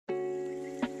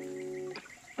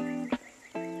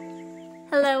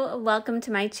Hello, welcome to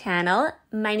my channel.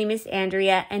 My name is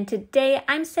Andrea and today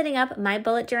I'm setting up my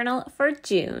bullet journal for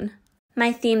June.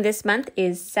 My theme this month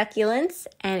is succulents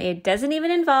and it doesn't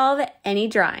even involve any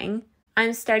drawing.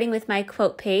 I'm starting with my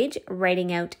quote page,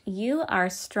 writing out, "You are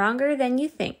stronger than you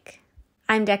think."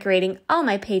 I'm decorating all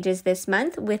my pages this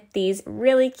month with these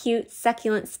really cute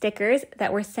succulent stickers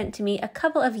that were sent to me a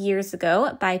couple of years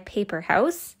ago by Paper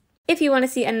House. If you want to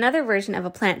see another version of a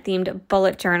plant-themed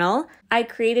bullet journal, I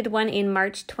created one in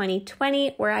March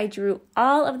 2020 where I drew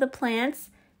all of the plants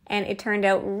and it turned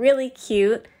out really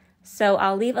cute, so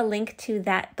I'll leave a link to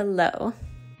that below.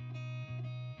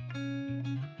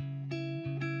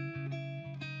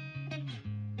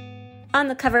 On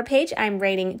the cover page, I'm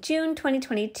writing June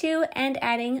 2022 and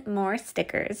adding more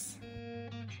stickers.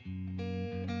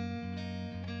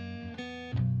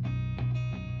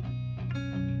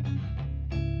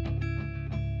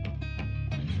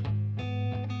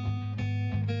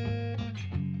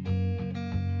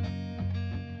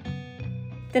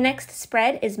 The next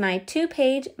spread is my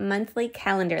 2-page monthly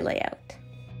calendar layout.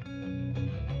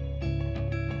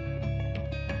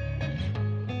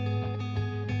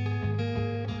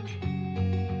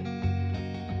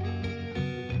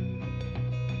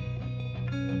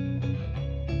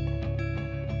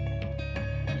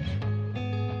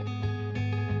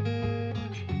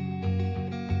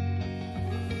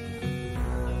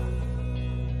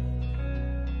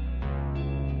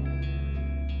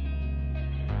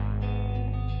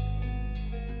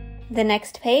 The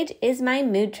next page is my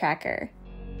mood tracker.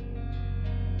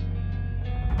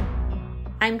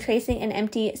 I'm tracing an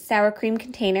empty sour cream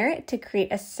container to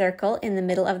create a circle in the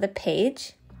middle of the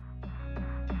page.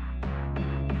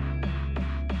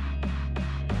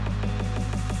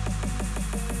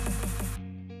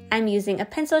 I'm using a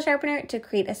pencil sharpener to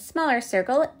create a smaller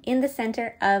circle in the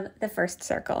center of the first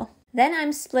circle. Then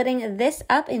I'm splitting this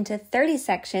up into 30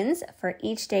 sections for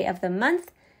each day of the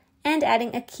month and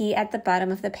adding a key at the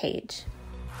bottom of the page.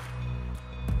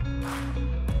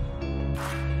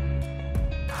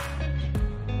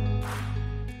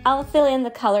 I'll fill in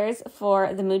the colors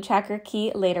for the mood tracker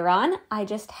key later on. I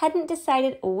just hadn't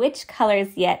decided which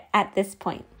colors yet at this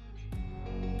point.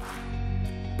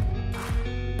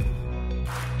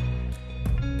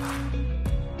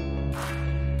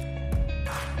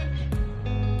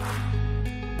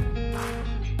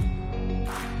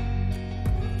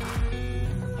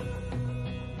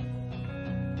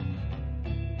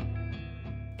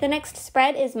 The next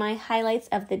spread is my highlights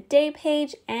of the day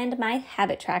page and my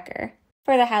habit tracker.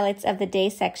 For the highlights of the day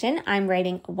section, I'm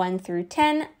writing 1 through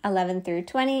 10, 11 through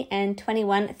 20, and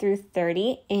 21 through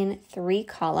 30 in 3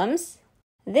 columns.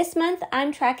 This month,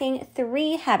 I'm tracking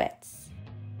 3 habits.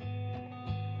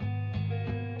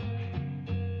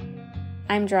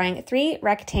 I'm drawing 3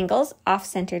 rectangles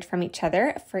off-centered from each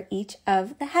other for each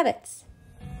of the habits.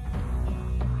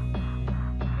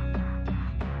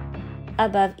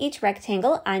 Above each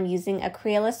rectangle, I'm using a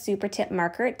Crayola Super Tip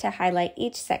marker to highlight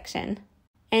each section.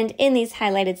 And in these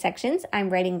highlighted sections,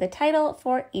 I'm writing the title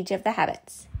for each of the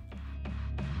habits.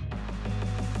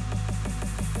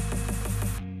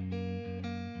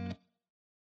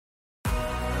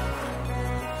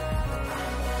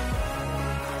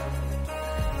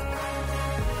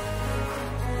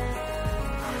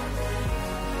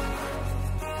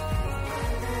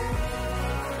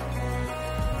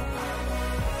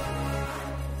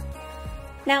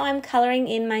 Now I'm coloring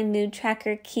in my mood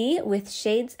tracker key with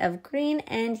shades of green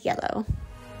and yellow.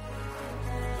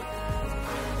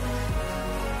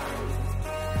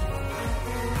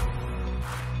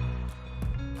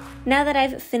 Now that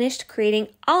I've finished creating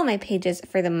all my pages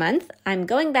for the month, I'm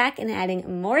going back and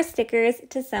adding more stickers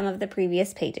to some of the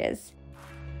previous pages.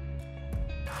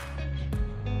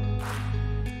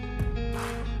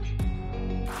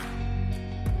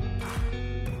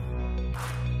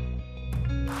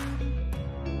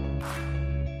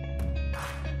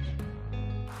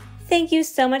 Thank you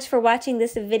so much for watching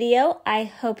this video. I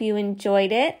hope you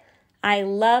enjoyed it. I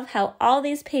love how all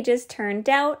these pages turned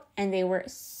out and they were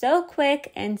so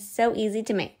quick and so easy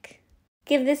to make.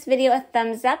 Give this video a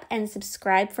thumbs up and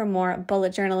subscribe for more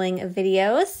bullet journaling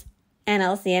videos. And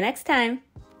I'll see you next time.